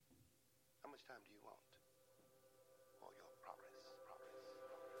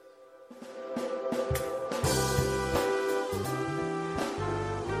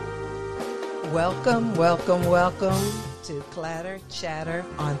Welcome, welcome, welcome to Clatter Chatter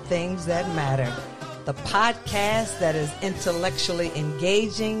on Things That Matter, the podcast that is intellectually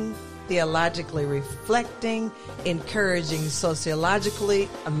engaging, theologically reflecting, encouraging, sociologically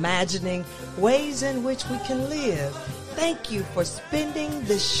imagining ways in which we can live. Thank you for spending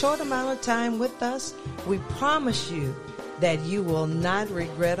this short amount of time with us. We promise you that you will not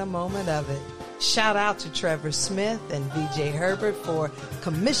regret a moment of it. Shout out to Trevor Smith and DJ Herbert for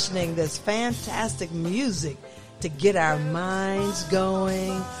commissioning this fantastic music to get our minds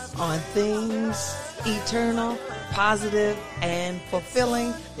going on things eternal, positive, and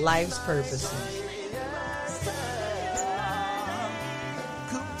fulfilling life's purposes.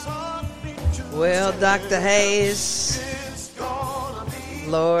 Well, Dr. Hayes,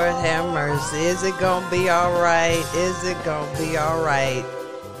 Lord have mercy. Is it going to be all right? Is it going to be all right?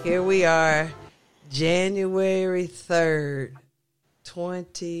 Here we are, January 3rd,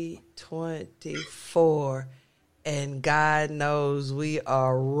 2024, and God knows we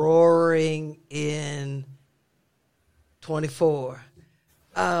are roaring in 24.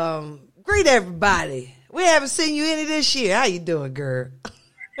 Greet everybody. We haven't seen you any this year. How you doing, girl?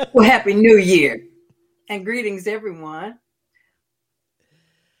 Well, Happy New Year, and greetings, everyone.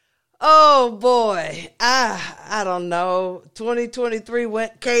 Oh boy, I don't know. 2023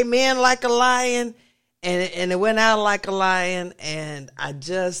 came in like a lion, and it went out like a lion. And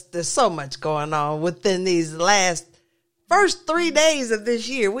there's so much going on within these first 3 days of this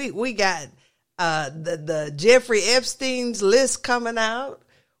year. We got the Jeffrey Epstein's list coming out.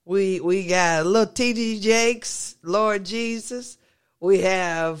 We got little T.D. Jakes, Lord Jesus. We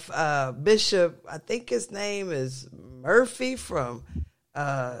have Bishop, I think his name is Murphy from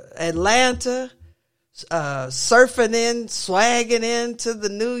Atlanta, swagging into the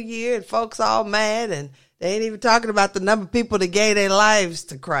new year, and folks all mad, and they ain't even talking about the number of people that gave their lives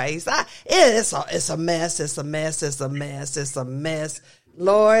to Christ. It's a mess. It's a mess. It's a mess. It's a mess,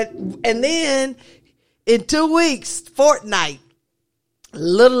 Lord. And then in 2 weeks, a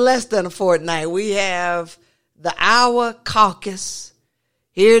little less than a fortnight, we have the Iowa caucus.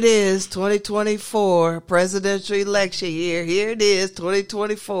 Here it is, 2024, presidential election year. Here it is,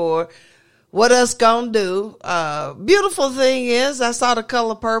 2024. What us gonna do? Beautiful thing is, I saw The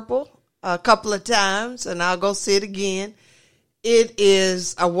Color Purple a couple of times, and I'll go see it again. It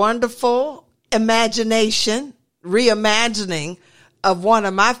is a wonderful reimagining of one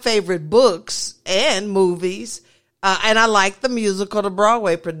of my favorite books and movies. And I like the musical, the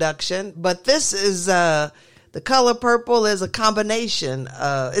Broadway production, but this is, The Color Purple is a combination.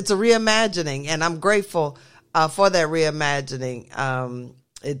 It's a reimagining, and I'm grateful for that reimagining.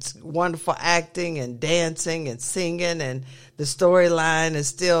 It's wonderful acting and dancing and singing, and the storyline is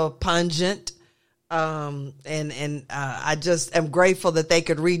still pungent. I just am grateful that they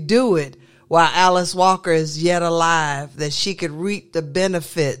could redo it while Alice Walker is yet alive, that she could reap the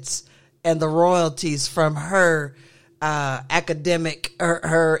benefits and the royalties from her academic or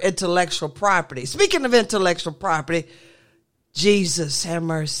her intellectual property. Speaking of intellectual property, Jesus have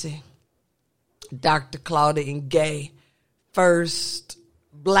mercy. Dr. Claudine Gay, first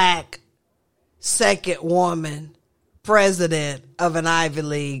Black, second woman president of an Ivy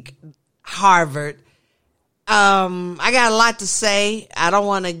League, Harvard. I got a lot to say. I don't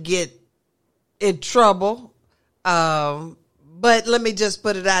want to get in trouble. But let me just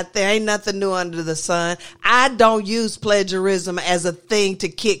put it out there. Ain't nothing new under the sun. I don't use plagiarism as a thing to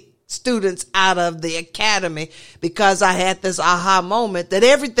kick students out of the academy, because I had this aha moment that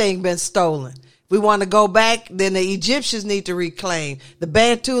everything been stolen. If we want to go back, then the Egyptians need to reclaim. The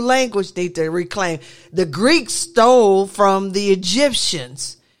Bantu language need to reclaim. The Greeks stole from the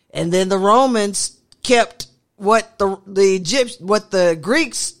Egyptians, and then the Romans kept what the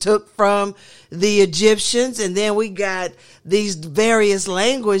Greeks took from the Egyptians, and then we got these various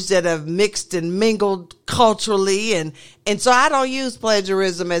languages that have mixed and mingled culturally, and so I don't use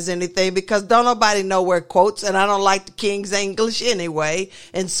plagiarism as anything, because don't nobody know where quotes, and I don't like the King's English anyway,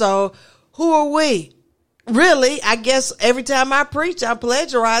 and so who are we? Really, I guess every time I preach, I'm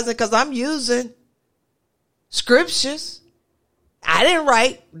plagiarizing because I'm using scriptures. I didn't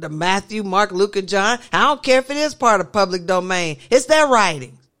write the Matthew, Mark, Luke, and John. I don't care if it is part of public domain. It's their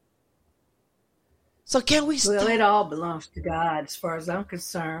writings. So can we stop? Well, it all belongs to God as far as I'm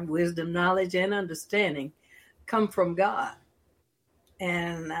concerned. Wisdom, knowledge, and understanding come from God.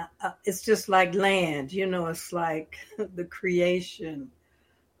 And it's just like land. It's like the creation.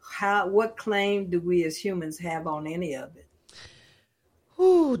 What claim do we as humans have on any of it?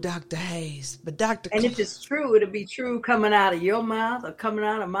 Ooh, Dr. Hayes. But And if it's true, it'll be true coming out of your mouth or coming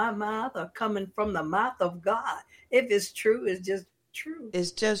out of my mouth or coming from the mouth of God. If it's true, it's just true.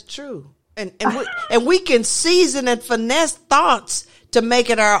 It's just true. and we can season and finesse thoughts to make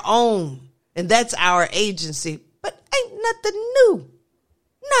it our own. And that's our agency. But ain't nothing new.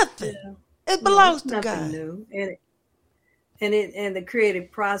 Nothing. Yeah. It belongs to God. New. And the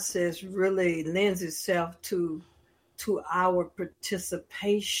creative process really lends itself to our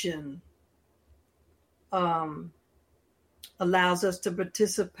participation. Allows us to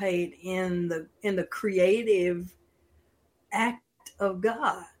participate in the creative act of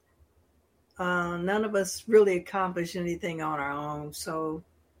God. None of us really accomplish anything on our own. So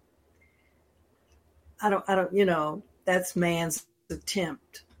I don't, that's man's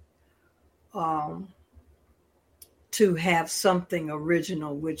attempt to have something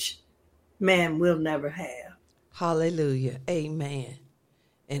original, which man will never have. Hallelujah. Amen.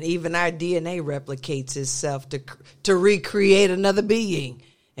 And even our DNA replicates itself to recreate another being.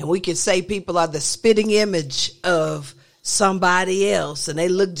 And we can say people are the spitting image of somebody else, and they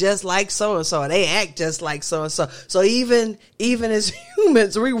look just like so-and-so, and they act just like so-and-so. So even as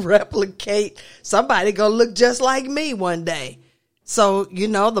humans, we replicate. Somebody gonna look just like me one day. So,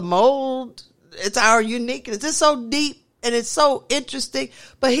 the mold, it's our uniqueness. It's so deep and it's so interesting.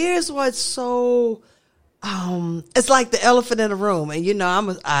 But here's what's so, it's like the elephant in the room.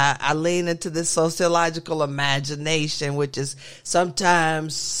 And, I lean into this sociological imagination, which is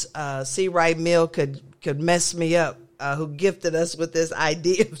sometimes, C. Wright Mill could mess me up. Who gifted us with this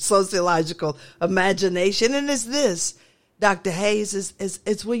idea of sociological imagination. And it's this, Dr. Hayes,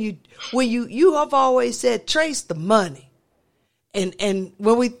 it's when you have always said, trace the money. And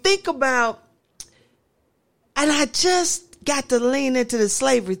when we think about, and I just got to lean into the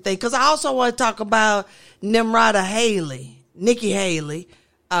slavery thing, because I also want to talk about Nimrata Haley, Nikki Haley,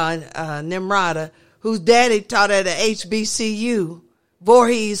 Nimrata, whose daddy taught at a HBCU,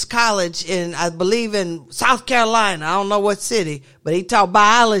 Voorhees College I believe in South Carolina. I don't know what city, but he taught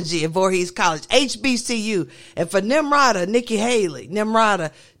biology at Voorhees College, HBCU. And for Nikki Haley,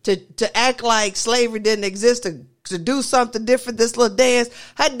 to act like slavery didn't exist, to do something different, this little dance,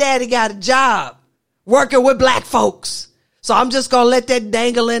 her daddy got a job working with black folks. So I'm just going to let that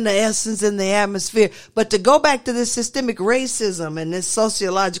dangle in the essence in the atmosphere. But to go back to this systemic racism and this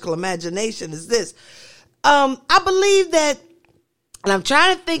sociological imagination is this. I believe that, and I'm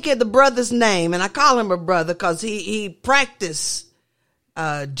trying to think of the brother's name, and I call him a brother because he practiced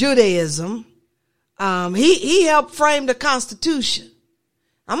Judaism. He helped frame the Constitution.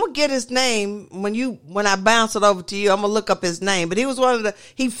 I'm gonna get his name when I bounce it over to you. I'm gonna look up his name, but he was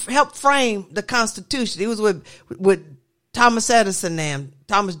he helped frame the Constitution. He was with Thomas Edison and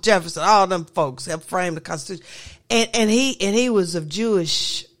Thomas Jefferson, all them folks helped frame the Constitution, and he was of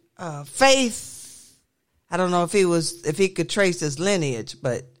Jewish faith. I don't know if he could trace his lineage,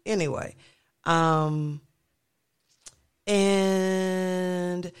 but anyway. And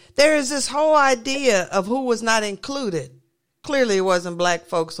there is this whole idea of who was not included. Clearly it wasn't black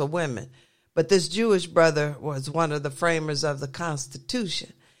folks or women, but this Jewish brother was one of the framers of the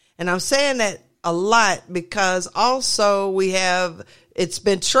Constitution. And I'm saying that a lot because also it's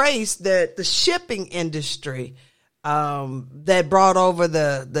been traced that the shipping industry that brought over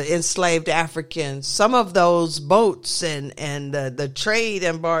the enslaved Africans, some of those boats and the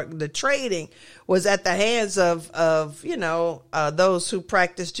trading was at the hands of those who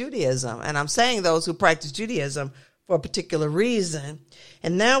practice Judaism. And I'm saying those who practice Judaism for a particular reason.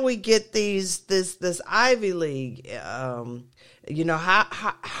 And now we get this Ivy League,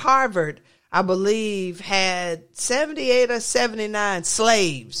 Harvard, I believe, had 78 or 79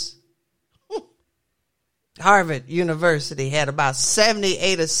 slaves. Harvard University had about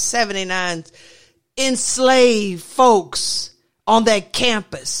 78 or 79 enslaved folks on that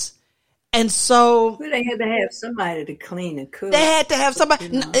campus. And so they had to have somebody to clean and cook. They had to have somebody.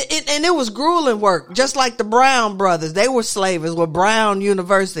 And it was grueling work, just like the Brown brothers. They were slavers with Brown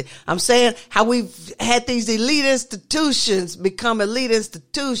University. I'm saying how we've had these elite institutions become elite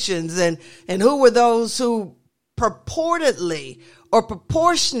institutions. And who were those who purportedly or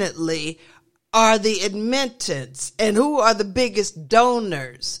proportionately are the admittants, and who are the biggest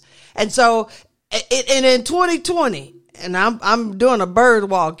donors. And so, and in 2020, and I'm doing a bird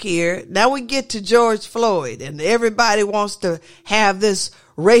walk here. Now we get to George Floyd, and everybody wants to have this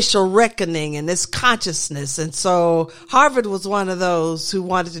racial reckoning and this consciousness. And so Harvard was one of those who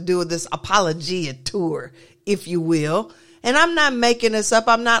wanted to do this apologia tour, if you will. And I'm not making this up.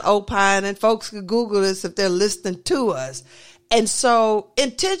 I'm not opining. Folks can Google this if they're listening to us. And so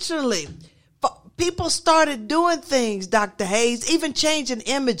intentionally, people started doing things, Dr. Hayes, even changing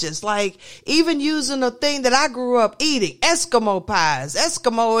images, like even using a thing that I grew up eating, Eskimo pies.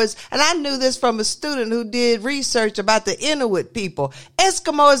 Eskimo is, and I knew this from a student who did research about the Inuit people.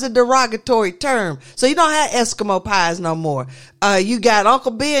 Eskimo is a derogatory term. So you don't have Eskimo pies no more. You got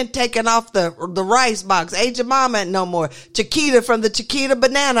Uncle Ben taking off the rice box. Agent Mama ain't no more. Chiquita from the Chiquita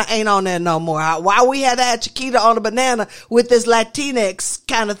banana ain't on there no more. Why we had to have Chiquita on the banana with this Latinx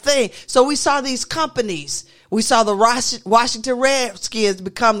kind of thing? So we saw these companies. We saw the Washington Redskins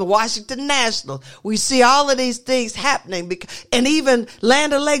become the Washington Nationals. We see all of these things happening. And even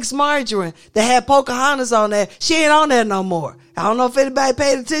Land O'Lakes margarine that had Pocahontas on there, she ain't on there no more. I don't know if anybody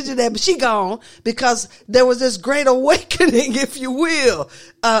paid attention to that, but she gone because there was this great awakening, if you will,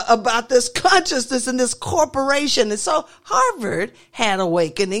 about this consciousness and this corporation. And so Harvard had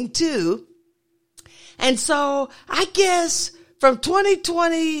awakening too. And so I guess from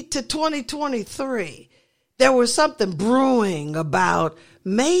 2020 to 2023, there was something brewing about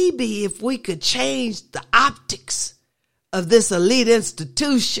maybe if we could change the optics of this elite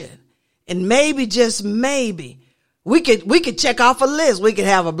institution, and maybe, just maybe, we could check off a list. We could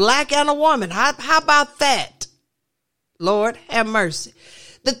have a black and a woman. How about that? Lord have mercy.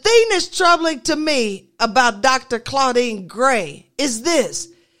 The thing that's troubling to me about Dr. Claudine Gray is this.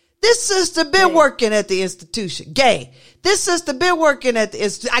 This sister been working at the institution. Gay. This sister been working at the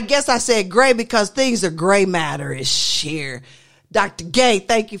institution. I guess I said gray because things are gray matter-ish here. Dr. Gay,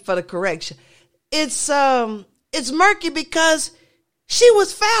 thank you for the correction. It's murky because she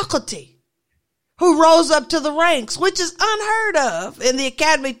was faculty who rose up to the ranks, which is unheard of in the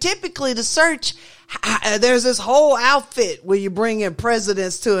academy. Typically, the search, there's this whole outfit where you bring in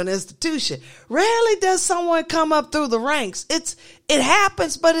presidents to an institution. Rarely does someone come up through the ranks. It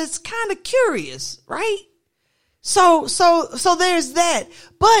happens, but it's kind of curious, right? So there's that.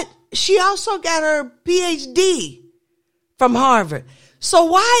 But she also got her PhD from Harvard. So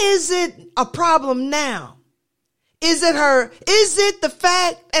why is it a problem now? Is it the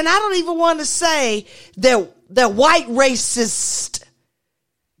fact, and I don't even want to say that white racists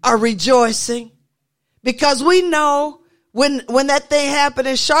are rejoicing, because we know when that thing happened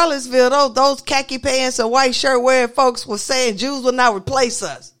in Charlottesville, those khaki pants and white shirt wearing folks were saying Jews will not replace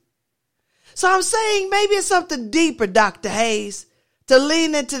us. So I'm saying maybe it's something deeper, Dr. Hayes, to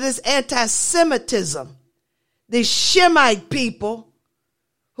lean into this anti-Semitism. These Shemite people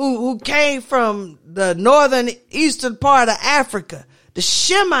who came from the northern eastern part of Africa. The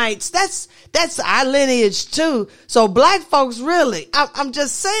Shemites, that's our lineage too. So black folks really, I'm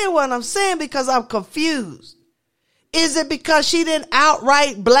just saying what I'm saying because I'm confused. Is it because she didn't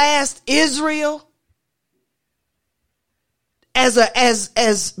outright blast Israel as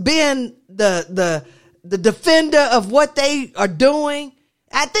being the defender of what they are doing?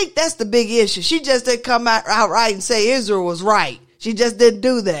 I think that's the big issue. She just didn't come out outright and say Israel was right. She just didn't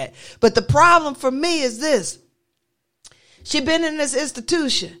do that. But the problem for me is this. She's been in this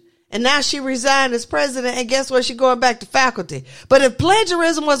institution, and now she resigned as president, and guess what? She's going back to faculty. But if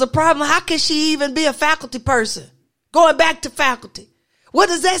plagiarism was a problem, how could she even be a faculty person? Going back to faculty. What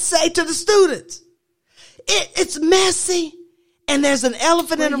does that say to the students? It's messy, and there's an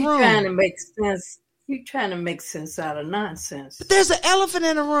elephant in the room. You're trying to make sense. You're trying to make sense out of nonsense. But there's an elephant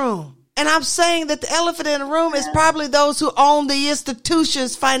in the room. And I'm saying that the elephant in the room is probably those who own the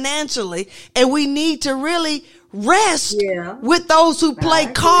institutions financially. And we need to really rest with those who play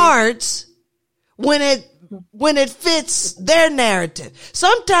cards when it fits their narrative.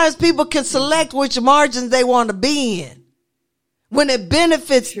 Sometimes people can select which margins they want to be in when it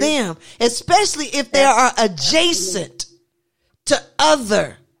benefits them, especially if they are adjacent to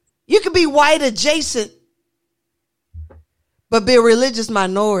other. You can be white adjacent, but be a religious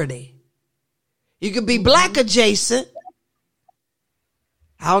minority. You could be black adjacent.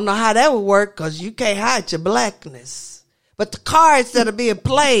 I don't know how that would work because you can't hide your blackness. But the cards that are being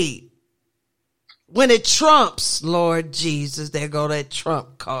played, when it trumps, Lord Jesus, there go that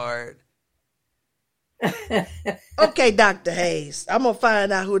Trump card. Okay, Dr. Hayes, I'm going to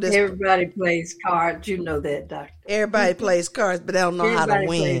find out who this. Everybody plays cards. You know that, Doctor. Everybody plays cards, but they don't know how to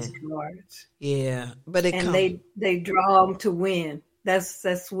win. Everybody plays cards. Yeah, but they draw them to win.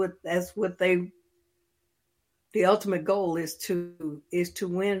 That's what they. The ultimate goal is to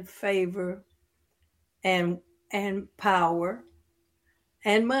win favor and power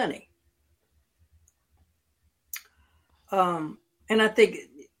and money. And I think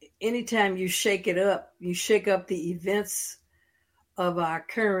anytime you shake it up, you shake up the events of our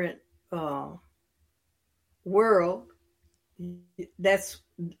current world,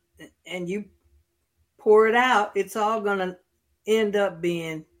 and you pour it out, it's all going to end up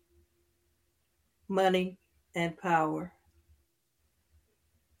being money and power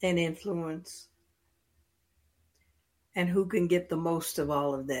and influence, and who can get the most of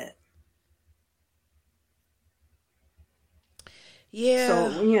all of that. Yeah.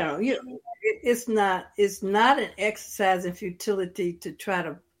 So it's not an exercise in futility to try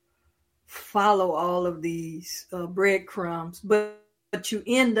to follow all of these breadcrumbs, but you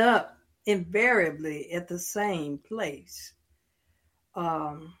end up invariably at the same place.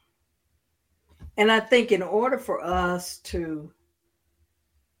 Um, and I think in order for us to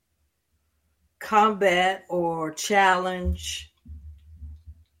combat or challenge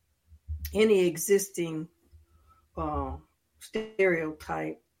any existing uh,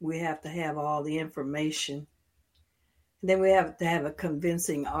 stereotype, we have to have all the information. And then we have to have a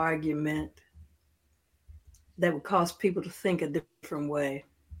convincing argument that would cause people to think a different way.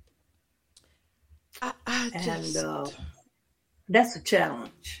 That's a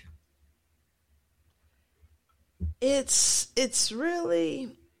challenge. It's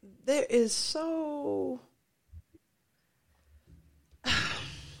really, there is so,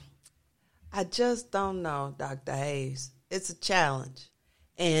 I just don't know, Dr. Hayes. It's a challenge.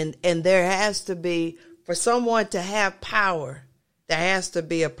 And there has to be, for someone to have power, there has to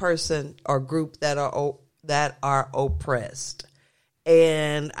be a person or group that are oppressed.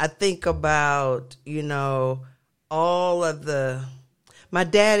 And I think about, all of my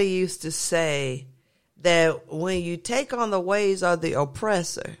daddy used to say that when you take on the ways of the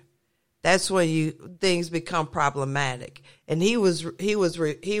oppressor, that's when things become problematic. And he was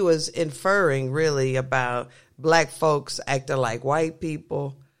inferring really about black folks acting like white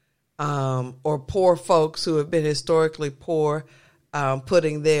people, or poor folks who have been historically poor,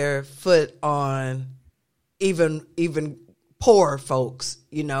 putting their foot on even poor folks.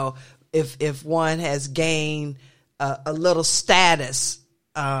 If one has gained a little status,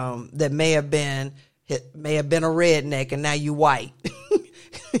 that may have been a redneck and now you white.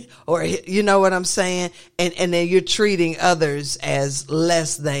 Or, you know what I'm saying? And then you're treating others as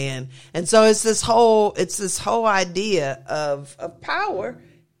less than. And so it's this whole idea of power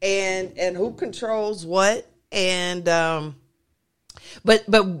and who controls what. And,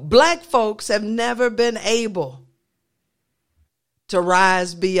 but black folks have never been able to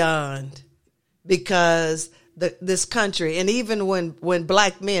rise beyond, because this country, and even when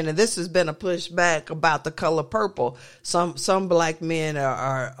black men, and this has been a pushback about the color purple, some black men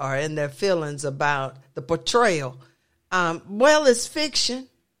are in their feelings about the portrayal. Well, it's fiction.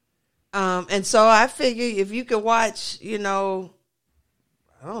 And so I figure if you could watch, I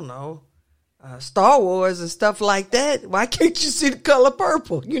don't know, Star Wars and stuff like that, why can't you see the color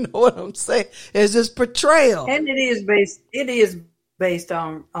purple? You know what I'm saying? It's this portrayal. And it is based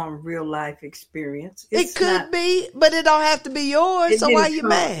on real life experience. It could be, but it don't have to be yours. So why you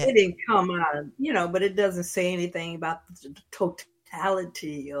mad? It didn't come out of, but it doesn't say anything about the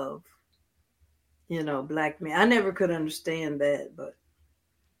totality of, black men. I never could understand that, but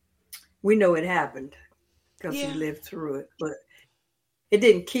we know it happened because we lived through it. But it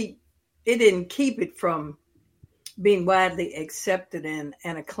didn't keep it from being widely accepted and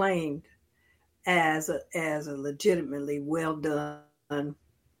acclaimed as a legitimately well done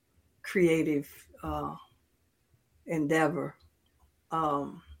creative endeavor. I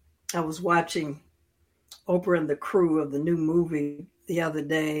was watching Oprah and the crew of the new movie the other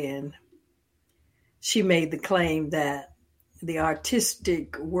day, and she made the claim that the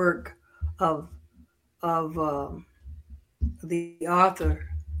artistic work of the author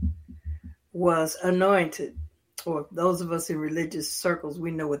was anointed, or those of us in religious circles,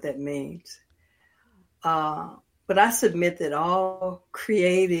 we know what that means. But I submit that all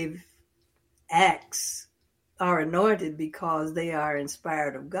creative acts are anointed because they are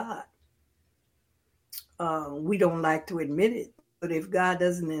inspired of God. We don't like to admit it, but if God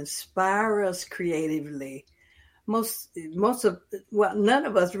doesn't inspire us creatively, none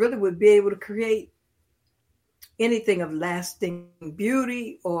of us really would be able to create anything of lasting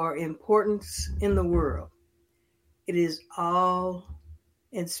beauty or importance in the world. It is all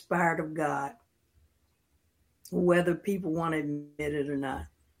inspired of God, whether people want to admit it or not.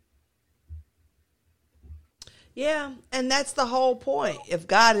 Yeah, and that's the whole point. If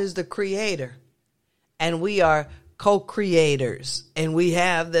God is the creator and we are co-creators and we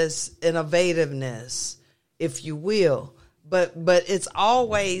have this innovativeness, if you will, but it's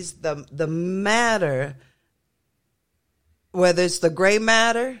always the matter, whether it's the gray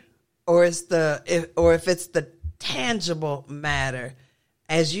matter or if it's the tangible matter,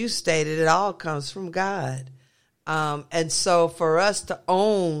 as you stated, it all comes from God. And so for us to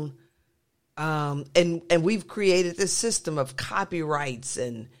own, and we've created this system of copyrights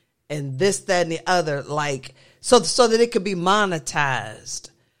and and this, that, and the other, like so that it could be monetized.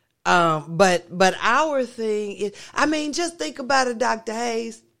 But our thing is, I mean, just think about it, Dr.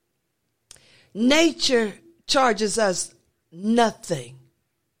 Hayes. Nature charges us nothing.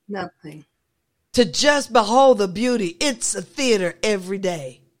 Nothing. To just behold the beauty. It's a theater every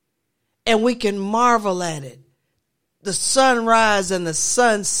day. And we can marvel at it. The sunrise and the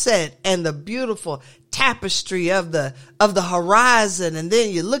sunset and the beautiful tapestry of the horizon, and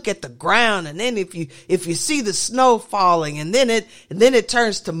then you look at the ground, and then if you see the snow falling, and then it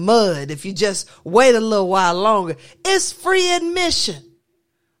turns to mud if you just wait a little while longer. It's free admission.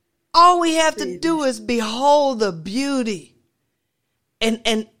 All we have to do is behold the beauty.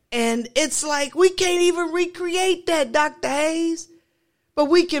 And it's like we can't even recreate that, Dr. Hayes, but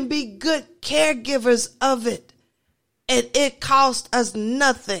we can be good caregivers of it. And it costs us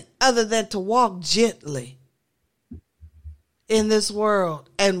nothing other than to walk gently in this world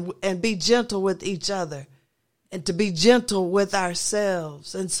and be gentle with each other and to be gentle with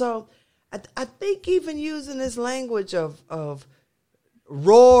ourselves. And so I think even using this language of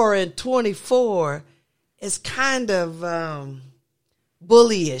roar and 24 is kind of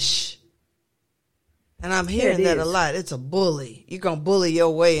bullyish. And I'm hearing that a lot. It's a bully. You're going to bully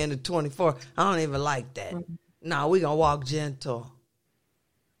your way into 24. I don't even like that. Mm-hmm. No, we're going to walk gentle.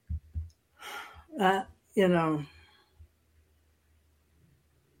 I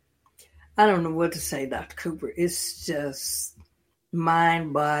don't know what to say, Dr. Cooper. It's just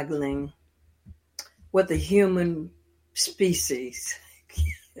mind-boggling what the human species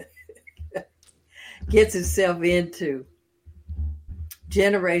gets itself into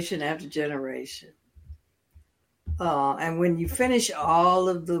generation after generation. And when you finish all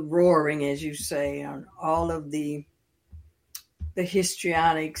of the roaring, as you say, on all of the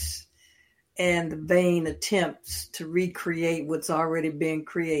histrionics and the vain attempts to recreate what's already been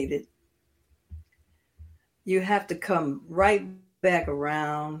created, you have to come right back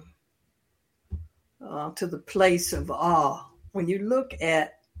around to the place of awe. When you look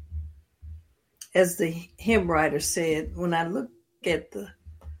at, as the hymn writer said, when I look at the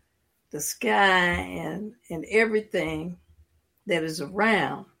sky and everything that is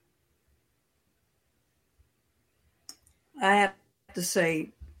around, I have to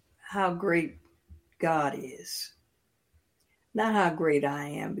say how great God is. Not how great I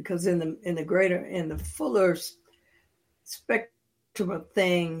am, because in the fuller spectrum of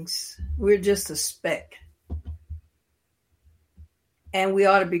things, we're just a speck. And we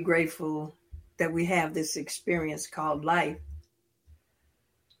ought to be grateful that we have this experience called life,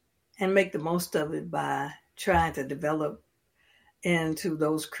 and make the most of it by trying to develop into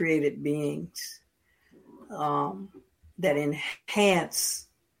those created beings that enhance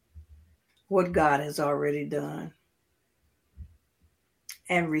what God has already done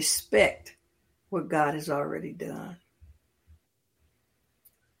and respect what God has already done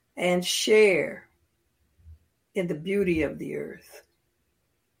and share in the beauty of the earth.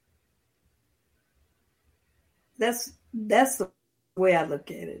 That's the way I look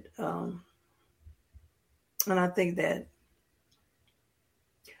at it. And I think that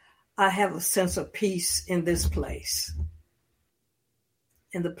I have a sense of peace in this place,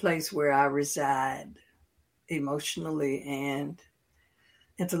 in the place where I reside emotionally and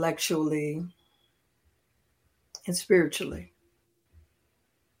intellectually and spiritually.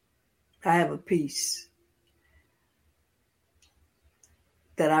 I have a peace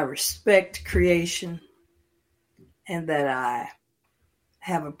that I respect creation and that I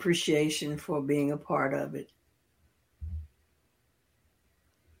have appreciation for being a part of it.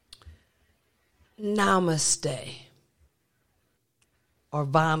 Namaste, or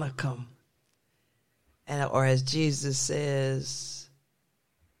Vanakkam, or as Jesus says,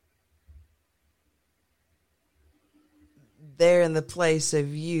 there in the place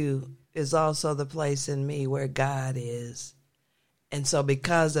of you is also the place in me where God is. And so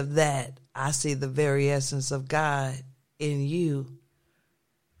because of that, I see the very essence of God in you,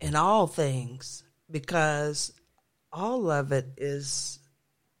 in all things, because all of it is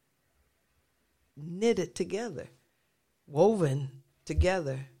knitted together, woven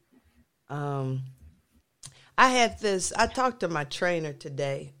together. I talked to my trainer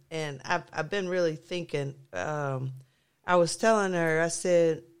today, and I've been really thinking. I was telling her, I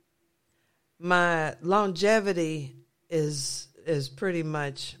said, my longevity is pretty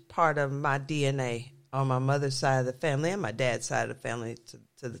much part of my DNA on my mother's side of the family and my dad's side of the family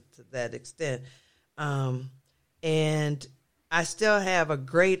to that extent. And I still have a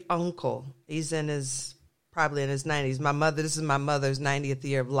great uncle. He's probably in his 90s. This is my mother's 90th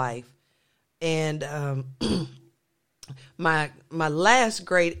year of life. And My last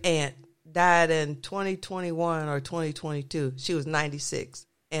great aunt died in 2021 or 2022. She was 96,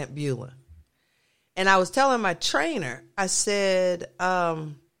 Aunt Beulah. And I was telling my trainer, I said,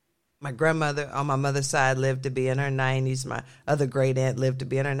 my grandmother on my mother's side lived to be in her 90s. My other great aunt lived to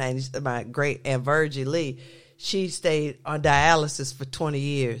be in her 90s. My great aunt Virgie Lee, she stayed on dialysis for 20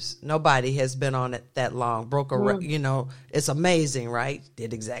 years. Nobody has been on it that long. Broke a, you know, it's amazing, right?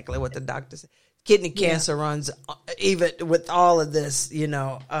 Did exactly what the doctor said. Kidney cancer runs even with all of this, you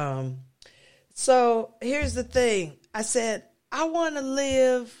know. So here's the thing. I said, I want to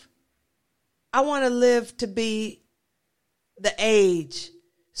live to be the age.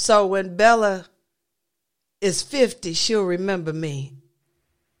 So when Bella is 50, she'll remember me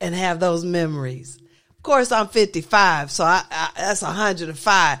and have those memories. Of course, I'm 55, so that's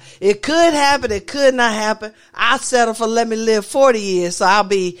 105. It could happen. It could not happen. I'll settle for let me live 40 years, so I'll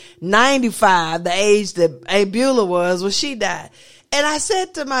be 95, the age that Aunt Beulah was when she died. And I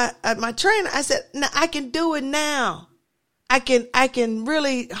said to my trainer, I said, no, I can do it now. I can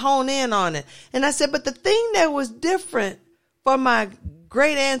really hone in on it. And I said, but the thing that was different for my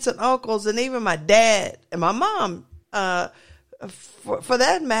great aunts and uncles and even my dad and my mom, for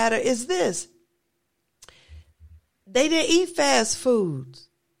that matter, is this. They didn't eat fast foods.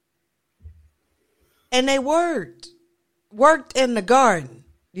 And they worked in the garden,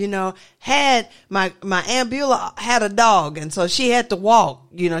 you know, had my Aunt Beulah had a dog. And so she had to walk,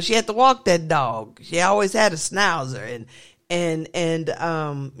 you know, she had to walk that dog. She always had a schnauzer and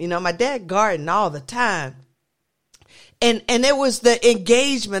you know, my dad gardened all the time. And it was the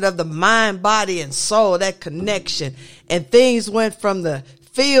engagement of the mind, body, and soul, that connection. And things went from the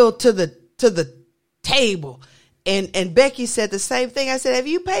field to the table. And Becky said the same thing. I said, have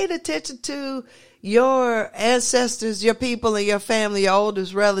you paid attention to your ancestors, your people and your family, your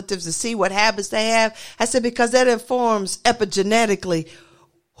oldest relatives, to see what habits they have? I said, because that informs epigenetically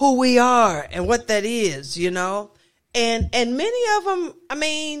who we are and what that is, you know? And many of them, I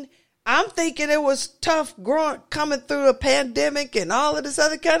mean, I'm thinking it was tough coming through a pandemic and all of this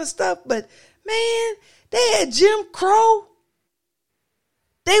other kind of stuff. But man, they had Jim Crow.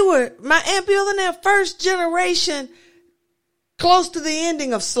 They were, my Aunt Beulah and their first generation close to the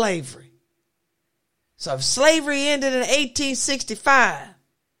ending of slavery. So if slavery ended in 1865,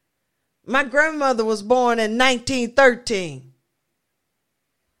 my grandmother was born in 1913.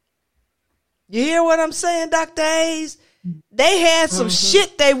 You hear what I'm saying, Dr. Hayes? They had some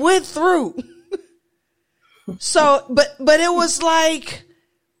shit they went through. So, but it was like,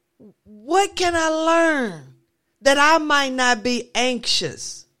 what can I learn that I might not be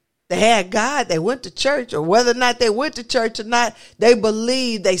anxious? They had God, they went to church, or whether or not they went to church or not, they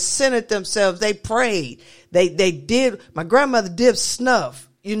believed, they centered themselves, they prayed. They did, my grandmother did snuff,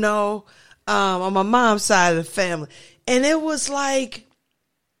 you know, on my mom's side of the family. And it was like,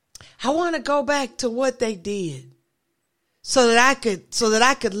 I want to go back to what they did so that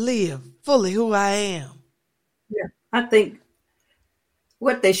I could live fully who I am. Yeah, I think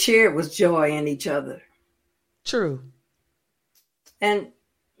what they shared was joy in each other. True. And,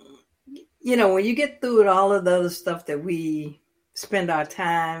 you know, when you get through all of the other stuff that we spend our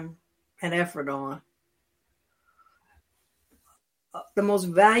time and effort on, the most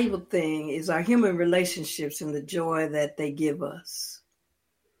valuable thing is our human relationships and the joy that they give us.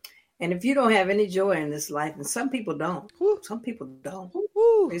 And if you don't have any joy in this life, and some people don't, some people don't.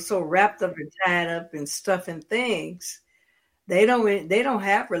 They're so wrapped up and tied up in stuff and things, they don't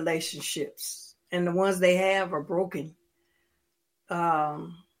have relationships, and the ones they have are broken.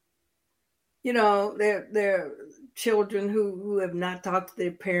 You know, they're children who have not talked to their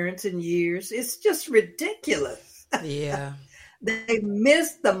parents in years. It's just ridiculous. Yeah. They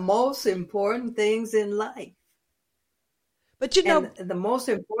miss the most important things in life. But you know, and the most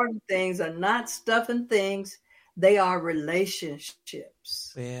important things are not stuff and things. They are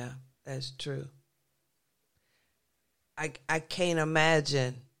relationships. Yeah, that's true. I can't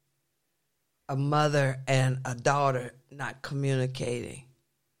imagine a mother and a daughter not communicating.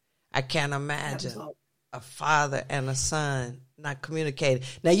 I can't imagine a father and a son not communicating.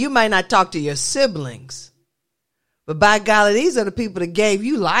 Now, you might not talk to your siblings, but by golly, these are the people that gave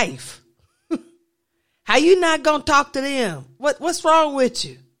you life. How you not gonna talk to them? What's wrong with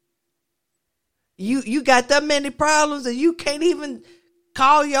you? You got that many problems and you can't even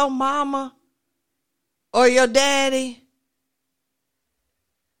call your mama or your daddy?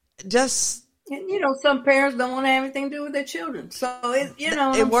 Just, and, you know, some parents don't want to have anything to do with their children. So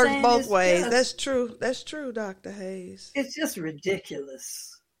it works both ways. That's true. That's true, Dr. Hayes. It's just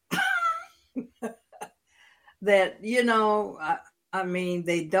ridiculous that, you know, I mean,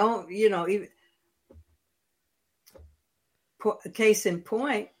 they don't, you know, even case in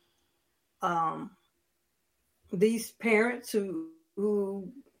point, these parents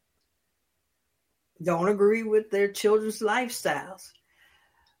who don't agree with their children's lifestyles,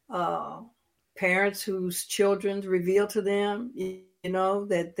 parents whose children reveal to them,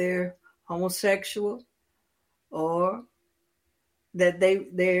 that they're homosexual, or that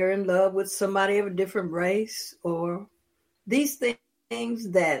they're in love with somebody of a different race, or these things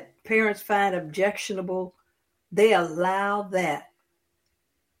that parents find objectionable, they allow that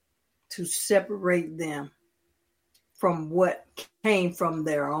to separate them from what came from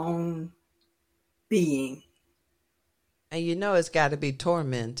their own being. And it's got to be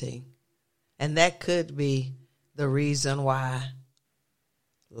tormenting. And that could be the reason why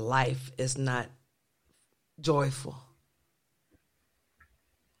life is not joyful.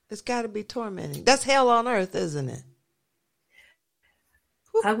 It's got to be tormenting. That's hell on earth, isn't it?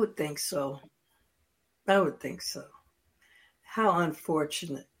 I would think so. How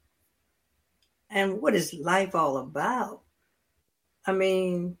unfortunate. And what is life all about? I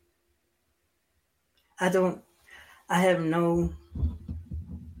mean, I have no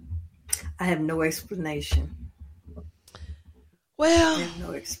explanation. Well, I have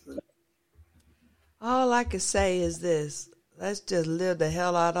no explanation. All I can say is this: let's just live the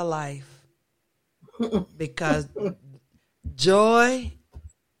hell out of life, because joy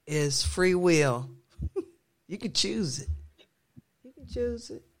is free will. You can choose it.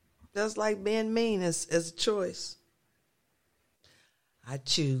 Just like being mean is a choice. I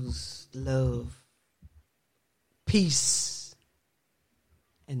choose love, peace,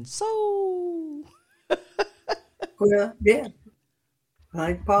 and soul. Well, yeah.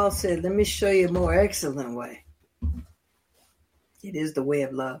 Like Paul said, let me show you a more excellent way. It is the way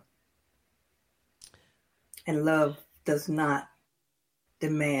of love. And love does not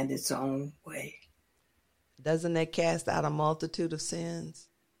demand its own way. Doesn't it cast out a multitude of sins?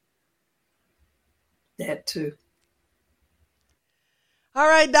 That too. All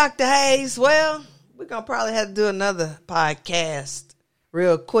right, Dr. Hayes. Well, we're going to probably have to do another podcast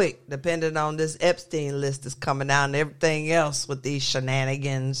real quick, depending on this Epstein list that's coming out and everything else with these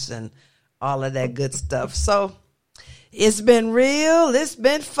shenanigans and all of that good stuff. So it's been real. It's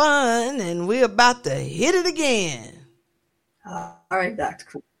been fun. And we're about to hit it again. All right, Dr.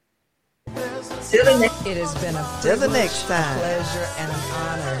 Cool. It has been a privilege, pleasure, and an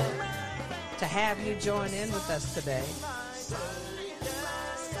honor to have you join in with us today.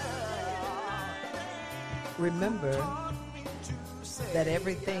 Remember that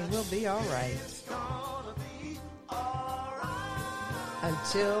everything will be all right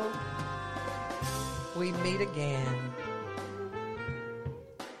until we meet again.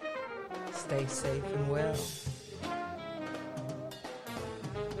 Stay safe and well.